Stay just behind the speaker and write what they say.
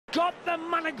got the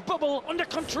manic bubble under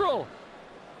control.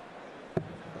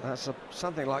 That's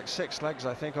something like 6 legs,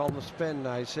 I think, on the spin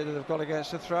now. City have got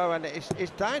against the throw, and it's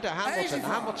down to Hamilton.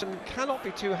 Hamilton cannot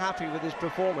be too happy with his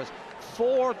performance.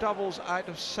 4 doubles out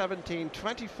of 17,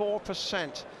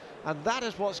 24%. And that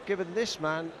is what's given this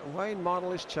man, Wayne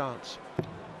Mardle, his chance.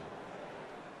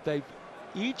 They've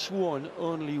each won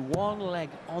only 1 leg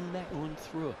on their own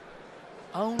throw.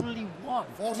 Only 1.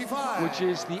 45. Which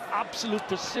is the absolute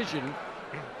precision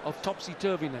of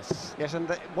topsy-turviness. Yes, and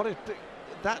that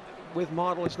with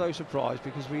Mardle is no surprise,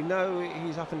 because we know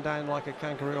he's up and down like a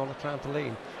kangaroo on a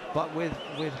trampoline. But with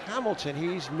Hamilton,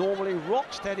 he's normally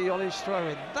rock steady on his throw,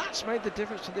 and that's made the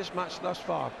difference to this match thus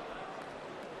far.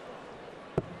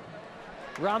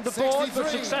 Round the board, but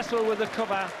successful with the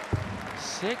cover.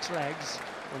 6 legs,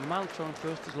 when the man thrown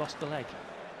first has lost the leg.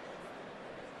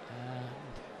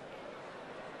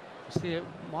 And see,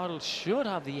 Mardle should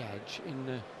have the edge in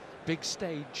the big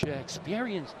stage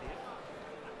experience.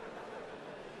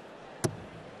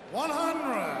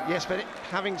 100. Yes, but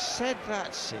having said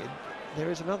that, Sid,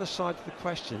 there is another side to the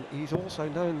question. He's also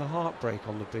known the heartbreak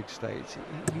on the big stage.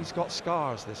 He's got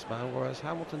scars, this man, whereas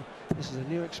Hamilton, this is a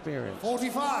new experience.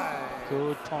 45.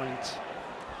 Good point.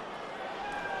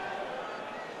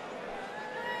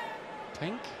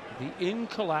 Pink, the in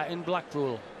colour in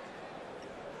Blackpool.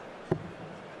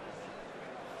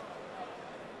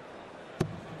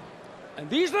 And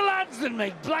these are the lads that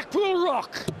make Blackpool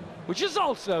rock, which is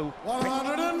also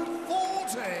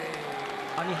 140.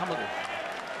 Annie Hamilton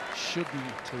should be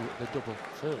to the double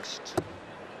first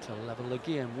to level the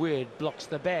game. Wade blocks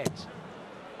the bed.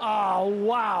 Oh,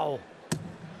 wow.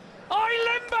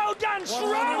 Oh, limbo dance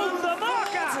round the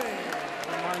marker.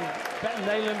 Betting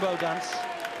they limbo dance.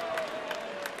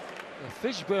 The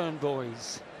Fishburne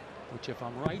boys, which, if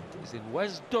I'm right, is in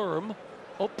West Durham,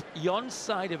 up yon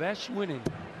side of Ashwinning.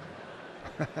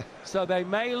 So they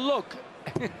may look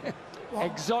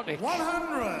exotic,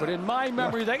 100. but in my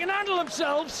memory they can handle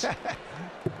themselves.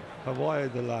 Hawaii,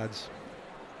 the lads.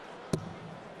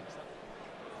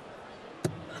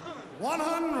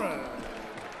 100.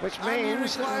 Which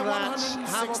means that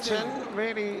Hamilton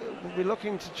really will be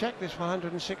looking to check this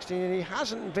 116, and he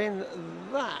hasn't been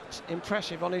that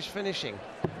impressive on his finishing.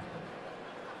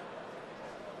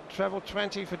 Treble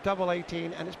 20 for double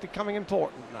 18, and it's becoming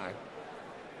important now.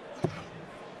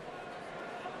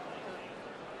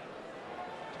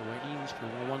 For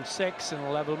 1-16 in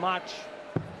a level match.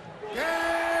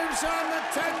 Games on the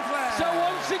 10th leg. So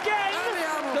once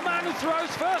again, the man who throws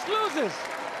first loses.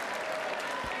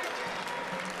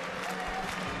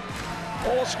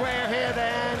 All square here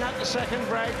then at the second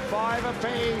break, 5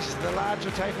 apiece. The lads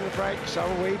are taking the break, so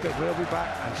are we, but we'll be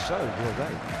back, and so will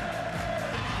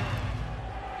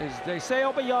they. As they say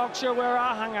up in Yorkshire, where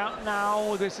I hang out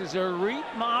now, this is a Reet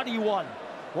Mardy one.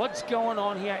 What's going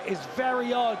on here is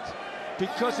very odd.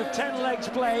 Because of 10 legs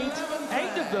played,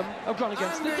 8 of them have gone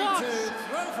against the darts.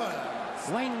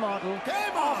 Wayne Mardle,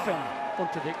 often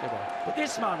unpredictable. But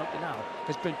this man up to now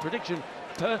has been prediction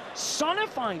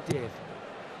personified, Dave.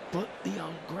 But the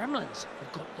old gremlins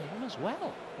have got to him as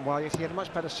well. Well, yes, he had a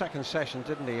much better second session,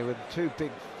 didn't he? With 2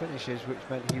 big finishes, which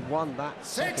meant he won that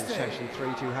second session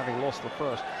 3-2, having lost the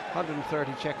first.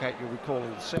 130 check-out, you'll recall, in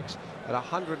the 6th, at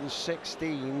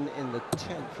 116 in the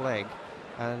 10th leg.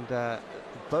 And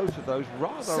both of those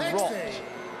rather rocked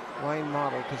Wayne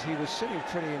Mardle, because he was sitting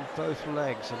pretty in both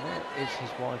legs, and that is his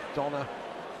wife Donna,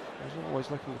 who's always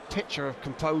looking a picture of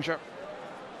composure.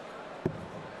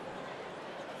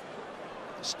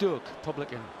 Stoke,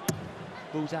 Publican,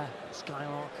 Boozer,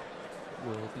 Skylark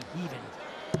will be heaving.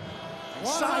 And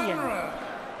sighing.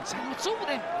 And saying, what's up with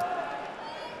him?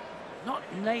 Not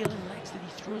nailing legs that he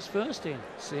threw his first in.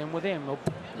 Same with him.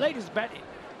 Latest bet,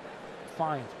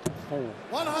 5-4.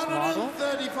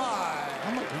 135.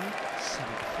 Hamilton,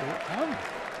 7-4.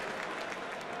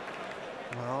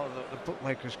 Well, the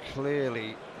bookmakers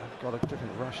clearly have got a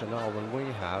different rationale than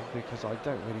we have, because I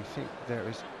don't really think there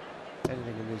is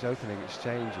anything in these opening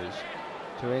exchanges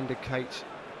to indicate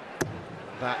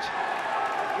that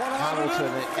Hamilton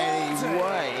in any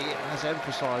way has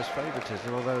emphasised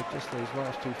favouritism, although just these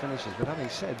last 2 finishes. But having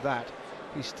said that,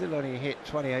 he's still only hit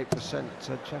 28%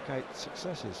 check-out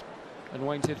successes. And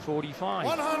Wayne's hit 45.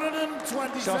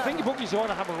 127. So I think the bookies ought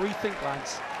to have a rethink,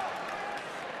 lads.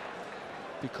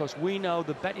 Because we know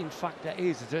the betting factor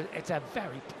is, it's a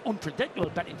very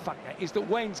unpredictable betting factor, is that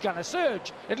Wayne's going to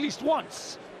surge at least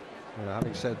once. Well,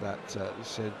 having said that,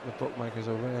 Sid, the bookmakers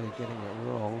are really getting it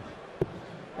wrong.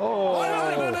 Oh!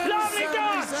 Lovely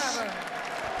darts!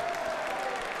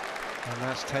 And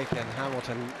that's taken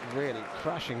Hamilton really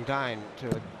crashing down to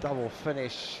a double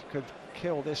finish. Could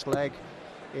kill this leg.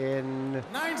 in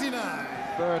 99.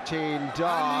 13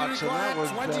 darts, and that would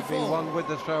be 24. one with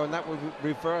the throw, and that would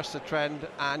reverse the trend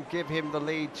and give him the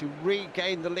lead to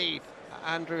regain the lead.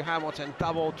 Andrew Hamilton,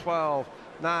 double 12,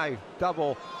 now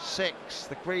double 6,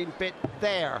 the green bit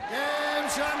there.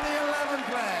 Games on the 11th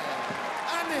play.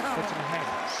 Andy Puts him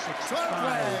Hamilton. ahead, 12th 6-5.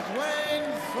 play,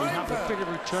 Wayne We have a bit Frankfurt.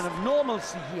 of return of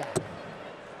normalcy here,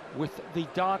 with the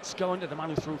darts going to the man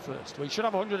who threw first. We should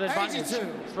have 100 advantage.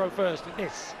 82. Throw first at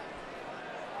this.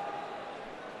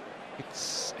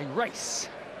 It's a race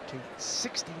to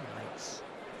 16 lights.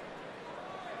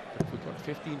 But if we've got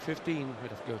 15-15, we'd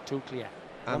have to go 2 clear.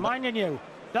 And reminding you,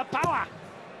 the power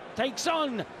takes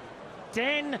on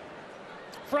 10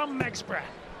 from Mexborough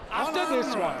after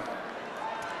this one.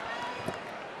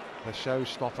 The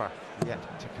showstopper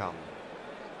yet to come.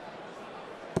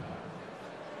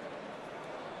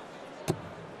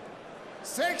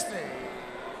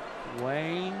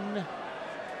 Wayne not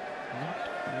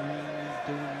really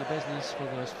doing the business for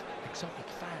those exotic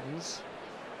fans.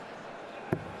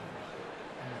 And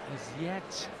as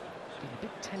yet, been a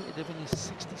bit tentative in his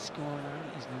 60 score now.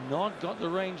 He's not got the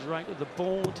range right of the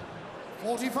board.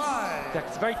 45.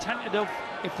 That's very tentative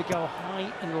if they go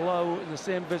high and low in the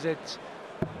same visit.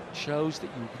 Shows that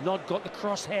you've not got the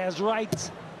crosshairs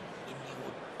right in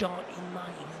your dart in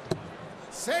mind.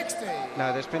 60.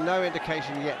 No, there's been no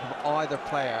indication yet of either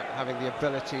player having the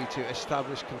ability to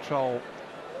establish control.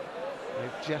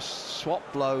 They've just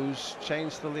swapped blows,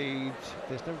 changed the lead.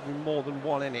 There's never been more than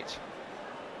one in it.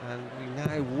 And we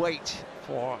now wait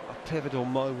for a pivotal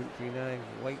moment. We now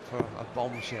wait for a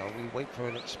bombshell. We wait for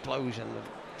an explosion of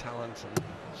talent and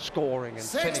scoring and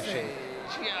 60. finishing,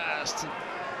 just to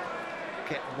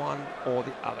get one or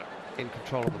the other in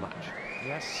control of the match.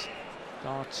 Yes,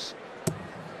 darts,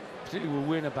 particularly we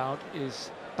win about,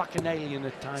 is bacchanalian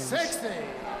at times. 60.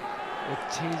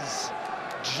 It is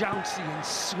jouncy and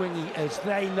swingy, as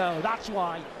they know. That's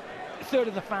why a third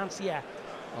of the fans here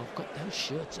have got those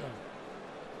shirts on.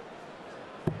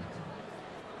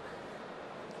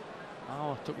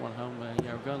 Oh, I took one home a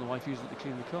year ago and the wife used it to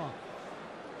clean the car.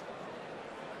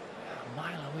 A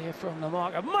mile away from the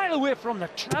mark, a mile away from the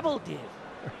treble, Dave.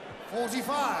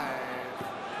 45.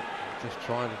 Just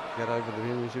trying to get over the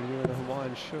image of you in a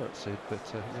Hawaiian shirt, Sid,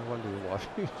 but no wonder your wife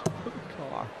used the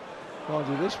car. Can't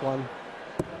do this one.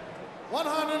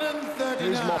 139.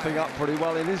 He's mopping up pretty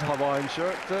well in his Hawaiian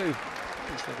shirt too.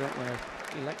 At least they don't wear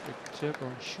electric turbo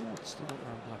and shorts. They don't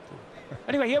wear Blackpool.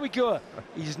 Anyway, here we go.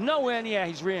 He's nowhere near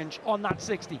his range on that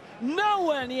 60.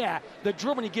 Nowhere near the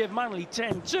drubbing he gave Manley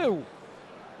 10-2.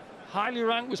 Highly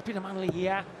ranked was Peter Manley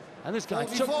here. And this guy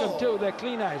 44. took them to their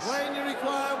cleaners. Wayne, you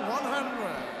require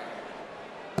 100.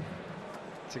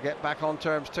 To get back on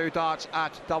terms, 2 darts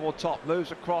at double top,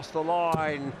 moves across the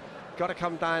line. Got to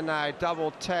come down now,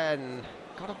 double 10.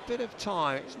 Got a bit of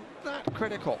time, it's not that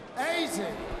critical. 80.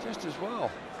 Just as well.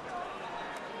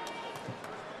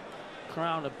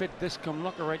 Crown a bit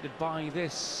discombobulated by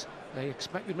this. They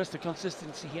expected Mr.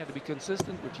 Consistency here to be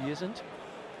consistent, which he isn't,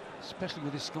 especially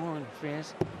with his scoring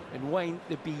phase. And Wayne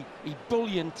to be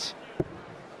ebullient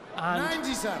and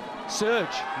 97. surge.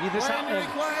 Need this Wayne, you happening.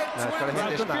 require No, got to 20.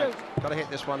 hit this now. Got to hit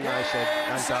this one now, Sid,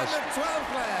 and Games on does. the 12th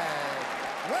play.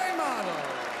 Wayne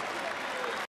Mardle.